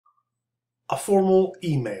A formal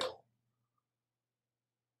email.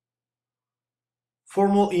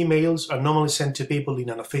 Formal emails are normally sent to people in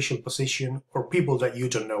an official position or people that you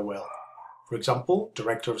don't know well. For example,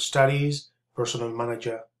 director of studies, personal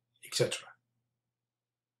manager, etc.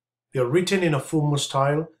 They are written in a formal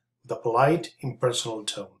style with a polite, impersonal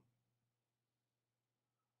tone.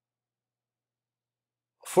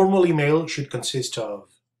 A formal email should consist of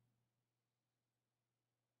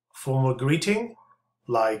a formal greeting,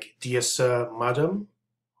 like "Dear Sir, Madam",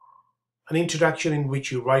 an introduction in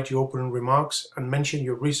which you write your opening remarks and mention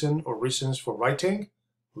your reason or reasons for writing,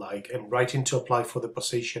 like "I'm writing to apply for the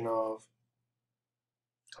position of",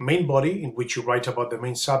 a main body in which you write about the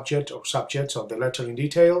main subject or subjects of the letter in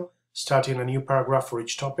detail, starting a new paragraph for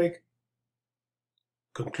each topic,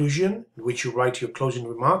 conclusion in which you write your closing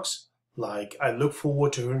remarks, like "I look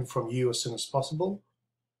forward to hearing from you as soon as possible",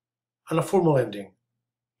 and a formal ending,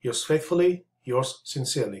 "Yours faithfully, yours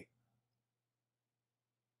sincerely".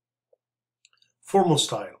 Formal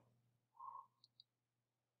style.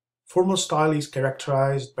 Formal style is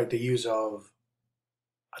characterized by the use of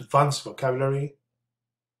advanced vocabulary,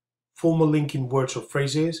 formal linking words or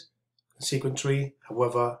phrases, consequently,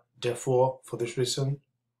 however, therefore, for this reason,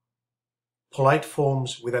 polite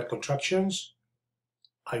forms without contractions,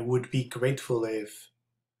 "I would be grateful if",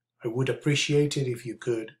 "I would appreciate it if you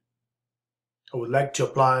could", "I would like to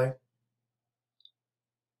apply",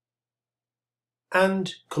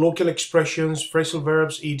 and colloquial expressions, phrasal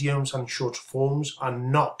verbs, idioms, and short forms are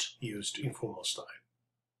not used in formal style.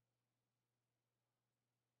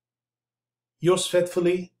 Yours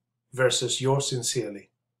faithfully versus yours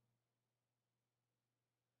sincerely.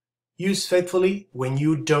 Use faithfully when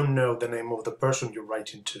you don't know the name of the person you're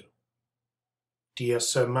writing to. "Dear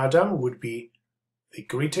Sir, Madam" would be the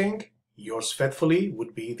greeting, "Yours faithfully"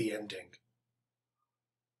 would be the ending.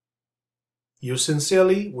 Use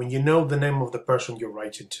sincerely when you know the name of the person you're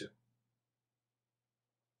writing to.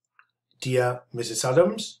 "Dear Mrs.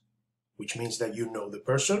 Adams", which means that you know the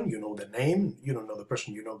person, you know the name, you don't know the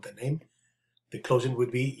person, you know the name. The closing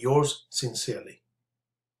would be "Yours sincerely".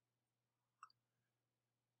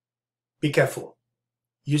 Be careful.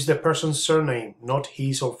 Use the person's surname, not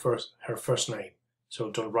his or her first name.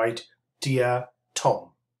 So don't write "Dear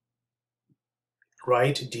Tom".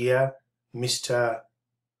 Write "Dear Mr.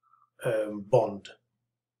 Bond".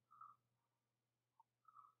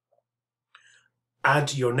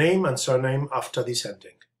 Add your name and surname after this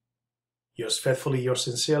ending. Yours faithfully, yours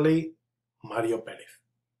sincerely, Mario Perez.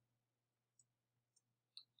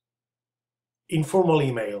 Informal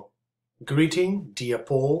email. Greeting, "Dear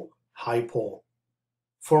Paul", "Hi Paul".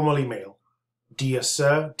 Formal email. "Dear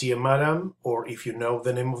Sir", "Dear Madam", or if you know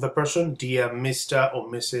the name of the person, "Dear Mr. or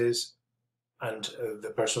Mrs. and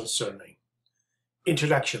the person's surname.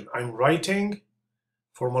 Introduction, "I'm writing".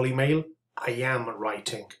 Formal email, "I am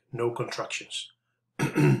writing", no contractions.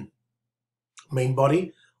 Main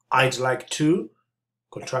body, "I'd like to",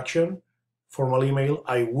 contraction. Formal email,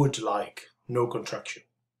 "I would like", no contraction.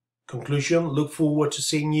 Conclusion, "Look forward to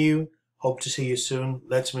seeing you", "Hope to see you soon",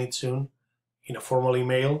 "Let's meet soon". In a formal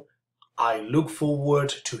email, "I look forward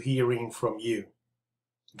to hearing from you".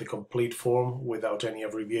 The complete form without any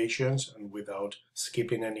abbreviations and without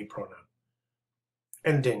skipping any pronoun.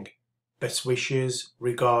 Ending, "Best wishes,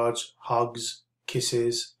 regards, hugs,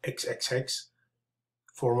 kisses, XXX".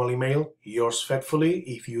 Formal email, "Yours faithfully"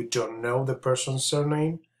 if you don't know the person's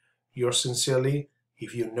surname, "Yours sincerely"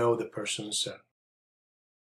 if you know the person's surname.